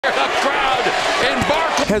the crowd in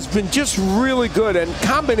Barclays has been just really good, and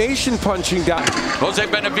combination punching down. Jose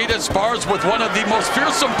Benavidez spars with one of the most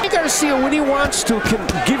fearsome. Garcia, when he wants to, can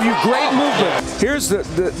give you great movement. Here's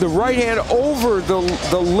the right hand over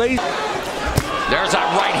the late. There's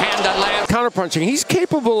that right hand that lands. Counterpunching. He's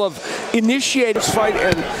capable of initiating this fight,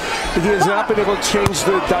 and he has not been able to change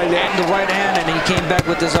the dynamic. The right hand, and he came back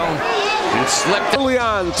with his own. And slipped early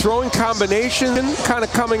on, throwing combination, kind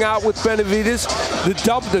of coming out with Benavidez. The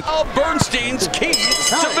double. Bernstein's key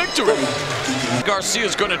to victory.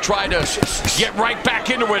 Garcia's going to try to get right back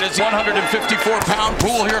into it as 154-pound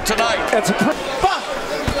pool here tonight. That's a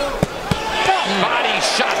body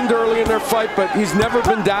shot early in their fight, but he's never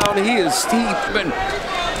been down. He is steep.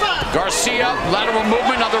 Garcia, lateral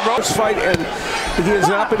movement on the ropes. Fight, and he has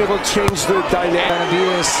not been able to change the dynamic.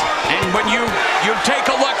 And when you take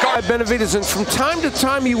a look, Benavidez, and from time to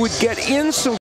time he would get in some